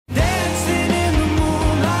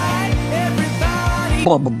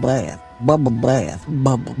Bubble bath, bubble bath,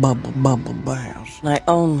 bubble baths. I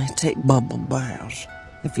only take bubble baths.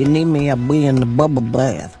 If you need me, I'll be in the bubble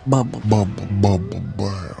bath. Bubble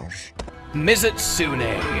baths.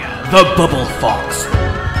 Mizutsune, the Bubble Fox.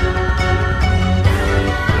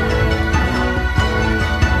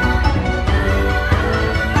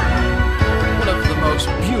 One of the most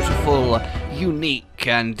beautiful, unique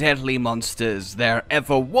and deadly monsters there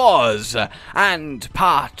ever was, and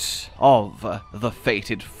part of the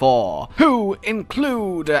Fated Four, who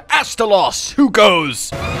include Astalos, who goes,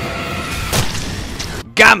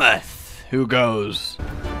 Gammoth, who goes,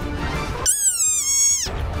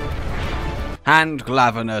 and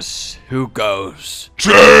Glavenus, who goes,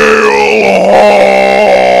 Tailhawk!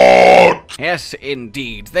 Yes,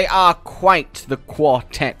 indeed, they are quite the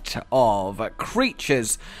quartet of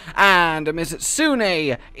creatures, and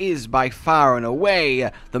Mizutsune is by far and away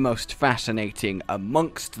the most fascinating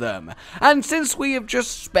amongst them. And since we have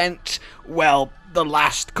just spent, well, the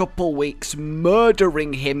last couple weeks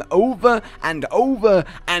murdering him over and over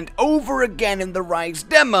and over again in the Rise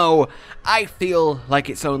demo, I feel like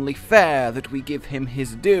it's only fair that we give him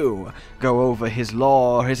his due. Go over his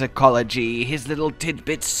lore, his ecology, his little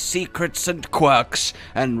tidbits, secrets and quirks,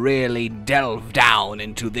 and really delve down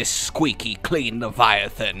into this squeaky clean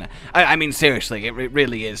Leviathan. I mean, seriously, it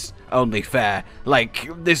really is only fair. Like,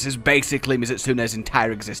 this is basically Mizutsune's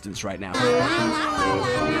entire existence right now.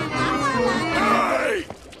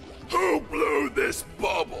 Who blew this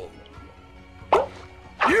bubble?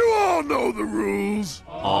 You all know the rules.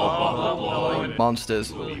 All bubble-blowing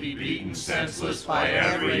monsters will be beaten senseless by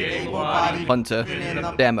every able-bodied hunter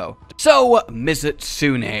demo. So,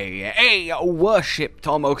 Mizutsune, a worshipped,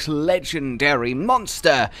 almost legendary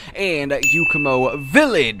monster in Yukumo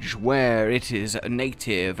Village, where it is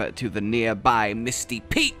native to the nearby Misty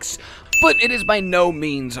Peaks, but it is by no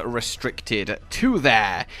means restricted to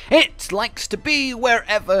there. It likes to be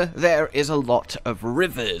wherever there is a lot of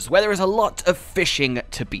rivers, where there is a lot of fishing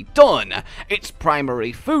to be done. Its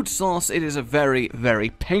primary food source, it is a very,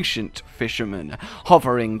 very patient fisherman,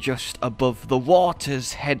 hovering just above the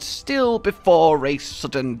water's head still before a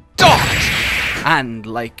sudden dot, and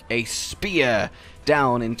like a spear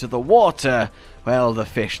down into the water, well, the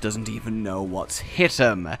fish doesn't even know what's hit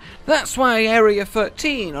him. That's why Area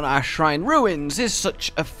 13 on our Shrine Ruins is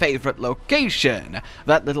such a favourite location.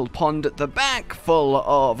 That little pond at the back full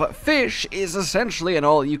of fish is essentially an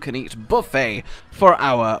all-you-can-eat buffet for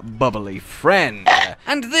our bubbly friend.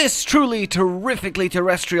 And this truly terrifically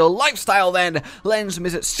terrestrial lifestyle then lends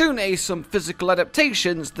Mizutsune some physical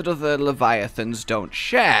adaptations that other Leviathans don't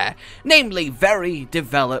share. Namely, very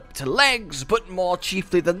developed legs, but more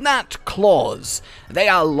chiefly than that, claws. They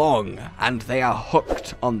are long, and they are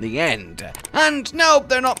hooked on the end. And no,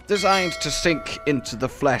 they're not designed to sink into the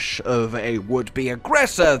flesh of a would-be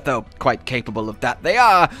aggressor, though quite capable of that they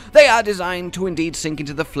are. They are designed to indeed sink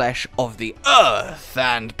into the flesh of the earth,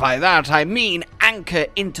 and by that I mean anchor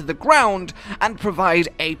into the ground and provide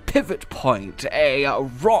a pivot point, a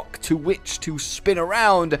rock to which to spin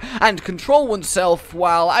around and control oneself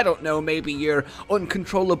while, I don't know, maybe you're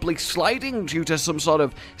uncontrollably sliding due to some sort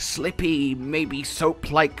of slippy, maybe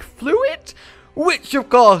soap-like fluid? Which, of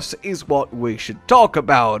course, is what we should talk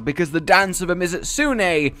about, because the dance of a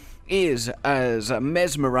Mizutsune is as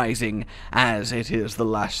mesmerizing as it is the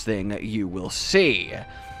last thing you will see.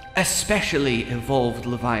 A specially evolved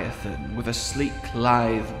Leviathan with a sleek,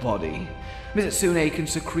 lithe body, Mizutsune can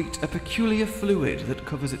secrete a peculiar fluid that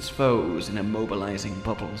covers its foes in immobilizing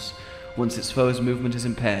bubbles. Once its foe's movement is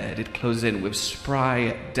impaired, it closes in with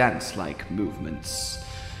spry, dance-like movements.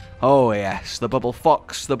 Oh yes, the bubble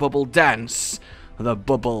fox, the bubble dance, the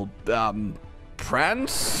bubble,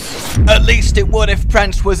 prance? At least it would if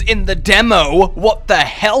Prance was in the demo, what the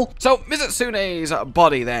hell? So Mizutsune's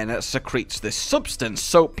body then secretes this substance,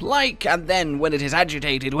 soap-like, and then when it is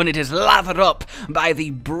agitated, when it is lathered up by the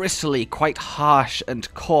bristly, quite harsh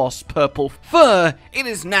and coarse purple fur, it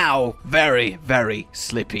is now very, very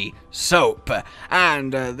slippy soap.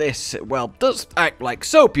 And this, well, does act like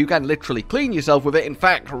soap. You can literally clean yourself with it. In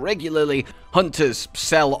fact, regularly hunters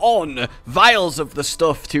sell on vials of the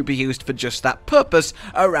stuff to be used for just that purpose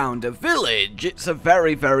around a village. It's a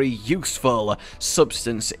very, very useful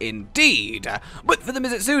substance indeed. But for the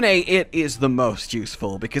Mizutsune, it is the most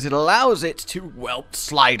useful because it allows it to, well,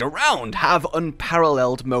 slide around, have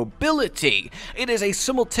unparalleled mobility. It is a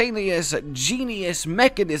simultaneous genius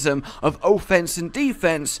mechanism of offense and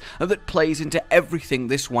defense that plays into everything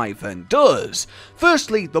this wyvern does.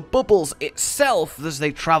 Firstly, the bubbles itself, as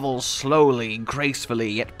they travel slowly, gracefully,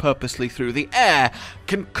 yet purposely through the air,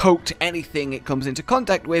 can coat anything it comes into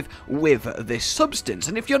contact with this substance.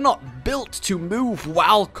 And if you're not built to move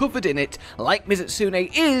while covered in it, like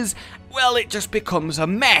Mizutsune is, well, it just becomes a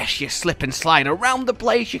mess. You slip and slide around the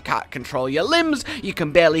place, you can't control your limbs, you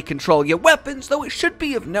can barely control your weapons, though it should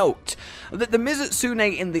be of note that the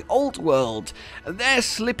Mizutsune in the old world, their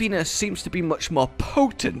slippiness seems to be much more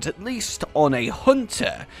potent, at least on a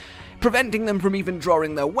hunter, preventing them from even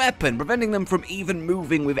drawing their weapon, preventing them from even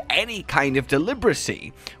moving with any kind of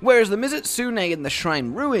deliberacy. Whereas the Mizutsune in the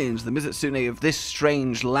Shrine Ruins, the Mizutsune of this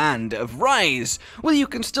strange land of Rise, well, you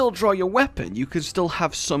can still draw your weapon, you can still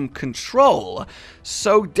have some control.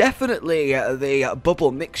 So definitely the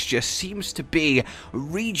bubble mixture seems to be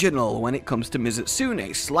regional when it comes to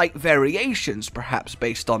Mizutsune, slight variations perhaps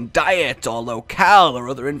based on diet or locale or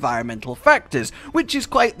other environmental factors, which is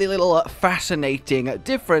quite the little fascinating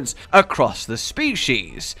difference across the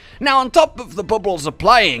species. Now, on top of the bubbles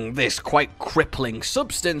applying this quite crippling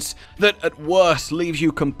substance that at worst leaves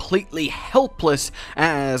you completely helpless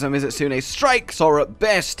as a Mizutsune strikes, or at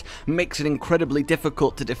best makes it incredibly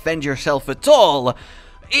difficult to defend yourself at all,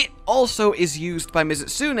 it also is used by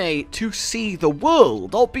Mizutsune to see the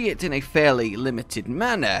world, albeit in a fairly limited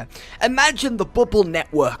manner. Imagine the bubble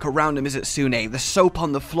network around a Mizutsune, the soap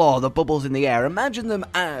on the floor, the bubbles in the air. Imagine them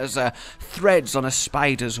as threads on a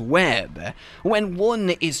spider's web. When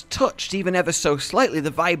one is touched, even ever so slightly, the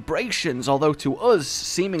vibrations, although to us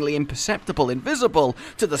seemingly imperceptible, invisible,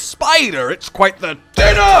 to the spider, it's quite the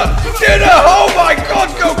dinner! Dinner! Oh my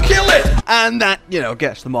god, go kill it! And that,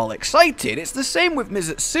 gets them all excited. It's the same with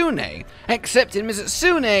Mizutsune, except in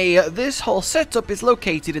Mizutsune, this whole setup is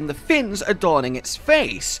located in the fins adorning its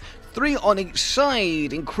face. 3 on each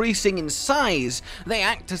side, increasing in size. They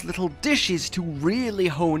act as little dishes to really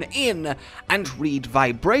hone in and read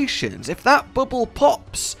vibrations. If that bubble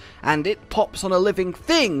pops, and it pops on a living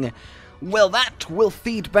thing, well, that will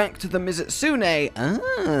feed back to the Mizutsune,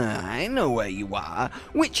 I know where you are,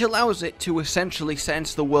 which allows it to essentially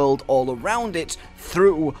sense the world all around it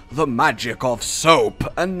through the magic of soap,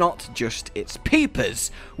 and not just its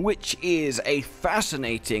peepers, which is a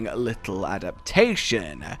fascinating little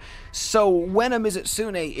adaptation. So when a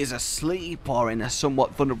Mizutsune is asleep or in a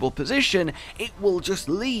somewhat vulnerable position, it will just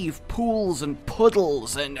leave pools and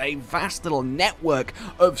puddles and a vast little network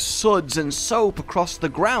of suds and soap across the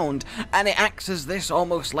ground, and it acts as this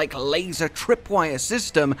almost like laser tripwire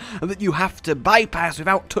system that you have to bypass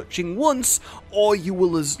without touching once, or you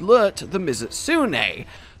will alert the Mizutsune.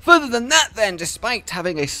 Further than that then, despite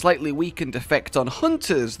having a slightly weakened effect on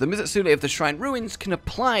hunters, the Mizutsune of the Shrine Ruins can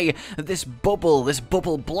apply this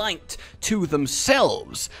bubble blight to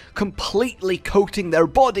themselves, completely coating their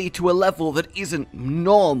body to a level that isn't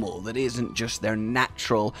normal, that isn't just their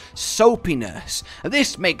natural soapiness.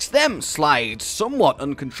 This makes them slide somewhat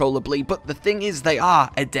uncontrollably, but the thing is they are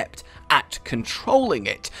adept at controlling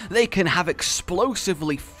it. They can have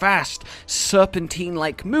explosively fast,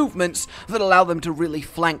 serpentine-like movements that allow them to really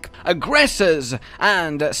flank aggressors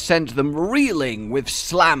and send them reeling with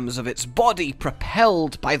slams of its body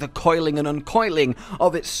propelled by the coiling and uncoiling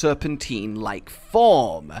of its serpentine-like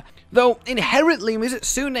form. Though inherently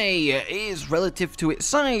Mizutsune is, relative to its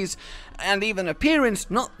size and even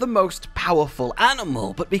appearance, not the most powerful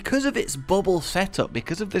animal, but because of its bubble setup,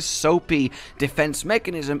 because of this soapy defense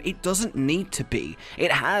mechanism, it doesn't need to be.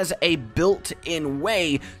 It has a built-in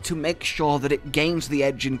way to make sure that it gains the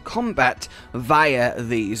edge in combat via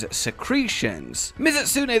these secretions.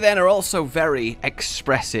 Mizutsune then are also very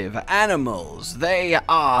expressive animals. They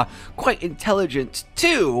are quite intelligent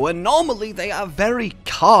too, and normally they are very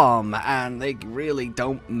calm, and they really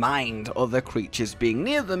don't mind other creatures being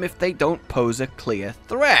near them if they don't pose a clear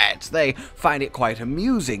threat. They find it quite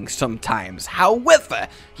amusing sometimes. However,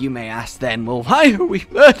 you may ask then, well, why are we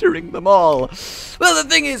murdering them all? Well, the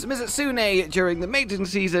thing is, Mizutsune, during the mating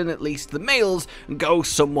season, at least the males, go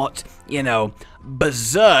somewhat,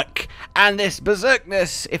 berserk, and this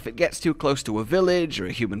berserkness, if it gets too close to a village or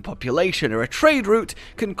a human population or a trade route,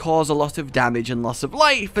 can cause a lot of damage and loss of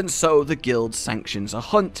life, and so the guild sanctions a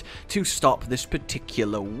hunt to stop this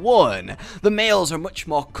particular one. The males are much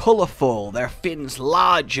more colourful, their fins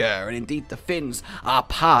larger, and indeed the fins are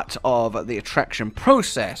part of the attraction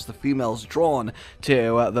process, the females drawn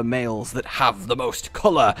to the males that have the most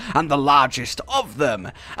colour and the largest of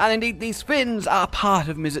them, and indeed these fins are part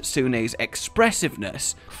of Mizutsune's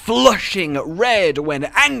expressiveness, flushing red when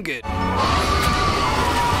angered,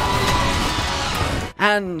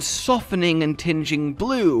 and softening and tinging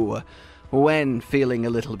blue when feeling a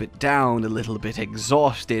little bit down, a little bit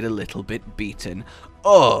exhausted, a little bit beaten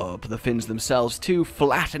up. The fins themselves too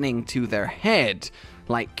flattening to their head,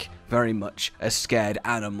 like very much a scared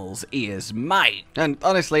animal's ears might. And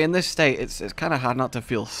honestly, in this state, it's kind of hard not to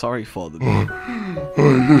feel sorry for them.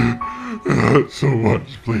 So much,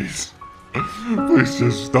 please. Please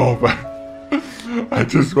just stop. I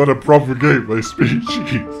just want to propagate my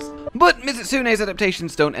species. But Mizutsune's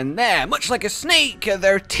adaptations don't end there. Much like a snake,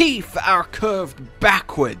 their teeth are curved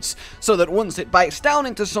backwards, so that once it bites down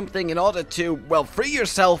into something, in order to, well, free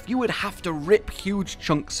yourself, you would have to rip huge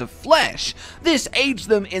chunks of flesh. This aids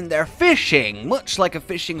them in their fishing, much like a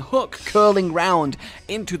fishing hook curling round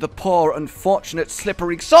into the poor, unfortunate,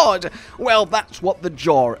 slippery sword. Well, that's what the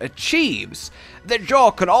jaw achieves. The jaw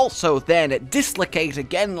can also then dislocate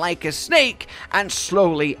again like a snake and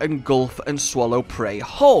slowly engulf and swallow prey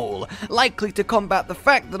whole, likely to combat the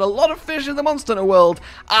fact that a lot of fish in the Monster Hunter world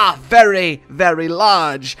are very, very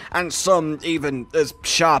large, and some even as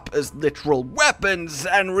sharp as literal weapons,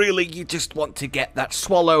 and really you just want to get that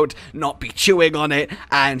swallowed, not be chewing on it,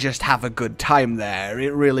 and just have a good time there.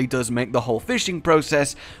 It really does make the whole fishing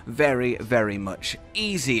process very, very much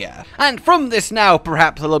easier. And from this now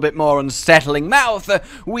perhaps a little bit more unsettling mouth,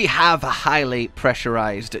 we have highly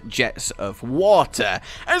pressurized jets of water.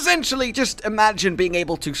 Essentially, just imagine being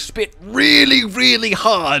able to spit really, really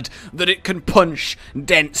hard that it can punch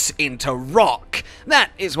dents into rock.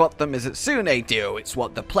 That is what the Mizutsune do. It's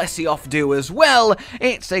what the Plesioth do as well.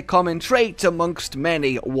 It's a common trait amongst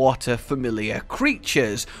many water familiar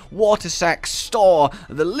creatures. Water sacs store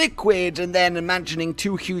the liquid, and then imagining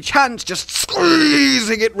two huge hands just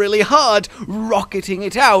squeezing it really hard, rocketing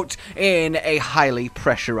it out in a highly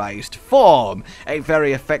pressurized form. A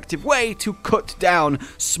very effective way to cut down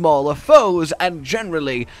smaller foes and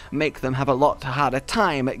generally make them have a lot harder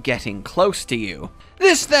time getting close to you.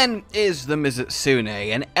 This then is the Mizutsune,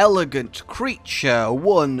 an elegant creature,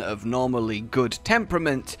 one of normally good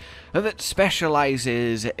temperament, that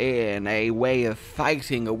specializes in a way of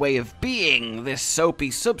fighting, a way of being, this soapy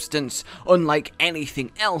substance unlike anything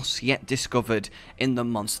else yet discovered in the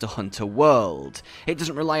Monster Hunter world. It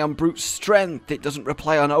doesn't rely on brute strength, it doesn't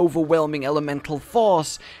rely on overwhelming elemental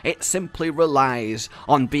force, it simply relies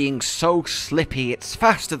on being so slippy it's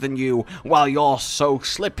faster than you, while you're so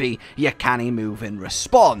slippy you can't move in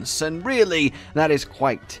response, and really that is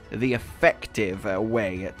quite the effective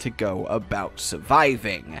way to go about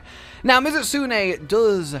surviving. Now, Mizutsune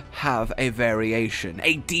does have a variation,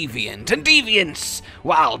 a deviant, and deviants,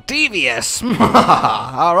 while devious,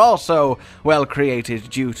 are also well created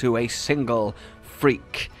due to a single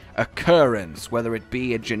freak occurrence, whether it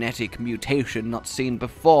be a genetic mutation not seen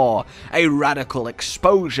before, a radical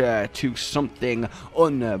exposure to something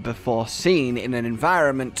before seen in an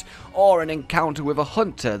environment, or an encounter with a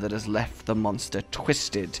hunter that has left the monster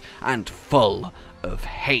twisted and full of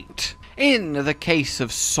hate. In the case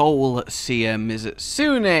of Soul Seer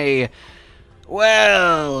Mizutsune,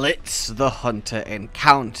 well, it's the hunter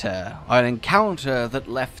encounter, an encounter that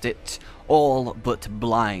left it all but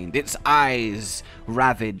blind, its eyes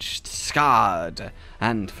ravaged, scarred,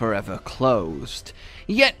 and forever closed.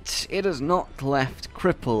 Yet it is not left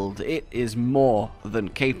crippled. It is more than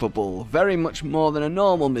capable, very much more than a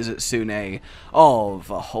normal Mizutsune, of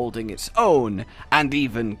holding its own and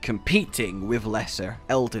even competing with lesser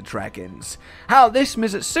elder dragons. How this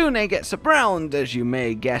Mizutsune gets around, as you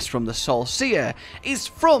may guess from the Soul Seer, is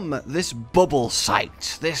from this bubble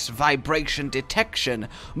sight, this vibration detection,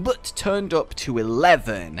 but turned up to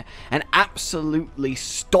 11, an absolutely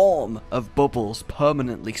storm of bubbles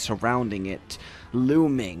permanently surrounding it,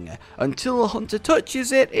 looming. Until a hunter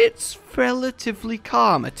touches it, it's relatively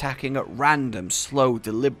calm, attacking at random, slow,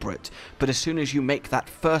 deliberate, but as soon as you make that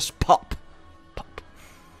first pop,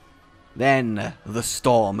 then the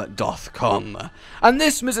storm doth come. And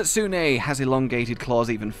this Mizutsune has elongated claws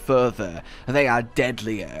even further. They are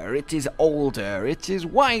deadlier, it is older, it is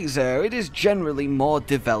wiser, it is generally more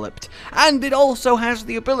developed, and it also has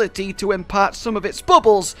the ability to impart some of its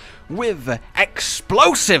bubbles with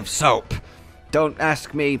explosive soap. Don't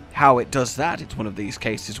ask me how it does that. It's one of these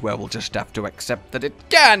cases where we'll just have to accept that it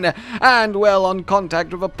can. And, well, on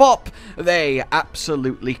contact with a pop, they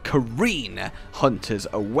absolutely careen hunters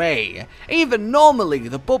away. Even normally,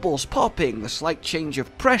 the bubbles popping, the slight change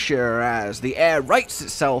of pressure as the air rights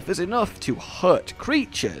itself is enough to hurt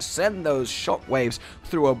creatures, send those shockwaves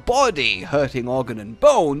through a body, hurting organ and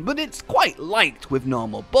bone, but it's quite light with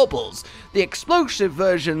normal bubbles. The explosive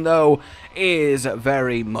version, though, is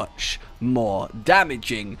very much more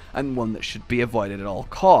damaging, and one that should be avoided at all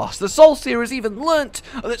costs. The Solstier has even learnt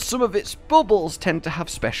that some of its bubbles tend to have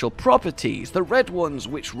special properties. The red ones,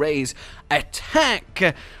 which raise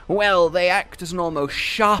attack, well, they act as an almost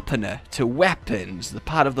sharpener to weapons. The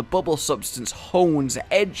part of the bubble substance hones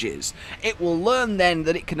edges. It will learn then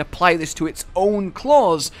that it can apply this to its own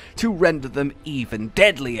claws to render them even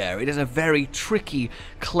deadlier. It is a very tricky,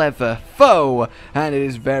 clever foe, and it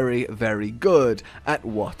is very, very good at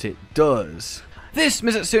what it does. This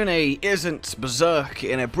Mizutsune isn't berserk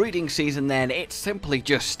in a breeding season then, it's simply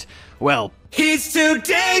just, well, He's too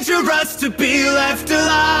dangerous to be left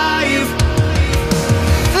alive.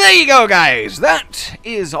 there you go, guys! That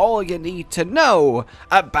is all you need to know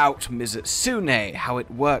about Mizutsune, how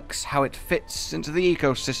it works, how it fits into the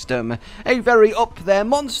ecosystem. A very up-there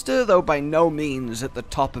monster, though by no means at the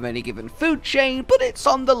top of any given food chain, but it's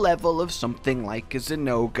on the level of something like a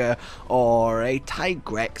Zinogre or a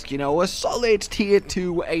Tigrex, you know, a solid tier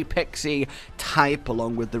 2 apexy type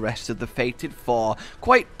along with the rest of the Fated 4.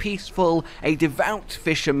 Quite peaceful, a devout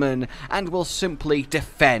fisherman, and will simply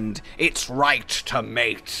defend its right to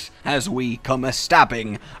mate as we come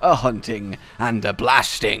a-stabbing, a-hunting, and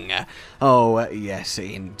a-blasting. Oh, yes,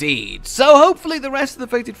 indeed. So hopefully the rest of the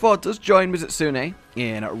Fated 4 does join Mizutsune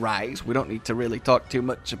in Rise. We don't need to really talk too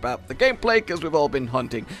much about the gameplay, because we've all been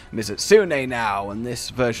hunting Mizutsune now, and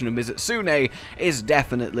this version of Mizutsune is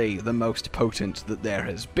definitely the most potent that there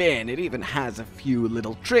has been. It even has a few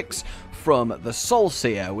little tricks from the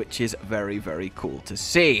Solstier, which is very, very cool to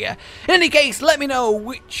see. In any case, let me know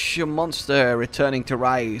which monster returning to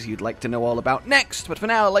Rise you'd like to know all about next, but for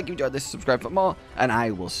now, like you enjoyed this, subscribe for more, and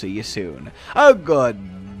I will see you soon. Goodbye.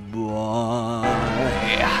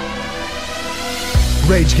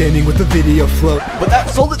 Rage Gaming with the video float. But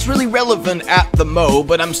that's all that's really relevant at the mo,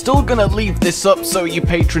 but I'm still gonna leave this up so you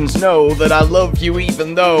patrons know that I love you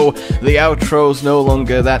even though the outro's no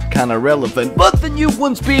longer that kinda relevant. But the new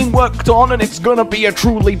one's being worked on and it's gonna be a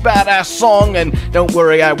truly badass song, and don't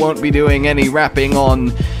worry, I won't be doing any rapping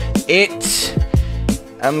on it.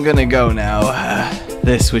 I'm gonna go now.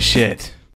 This was shit.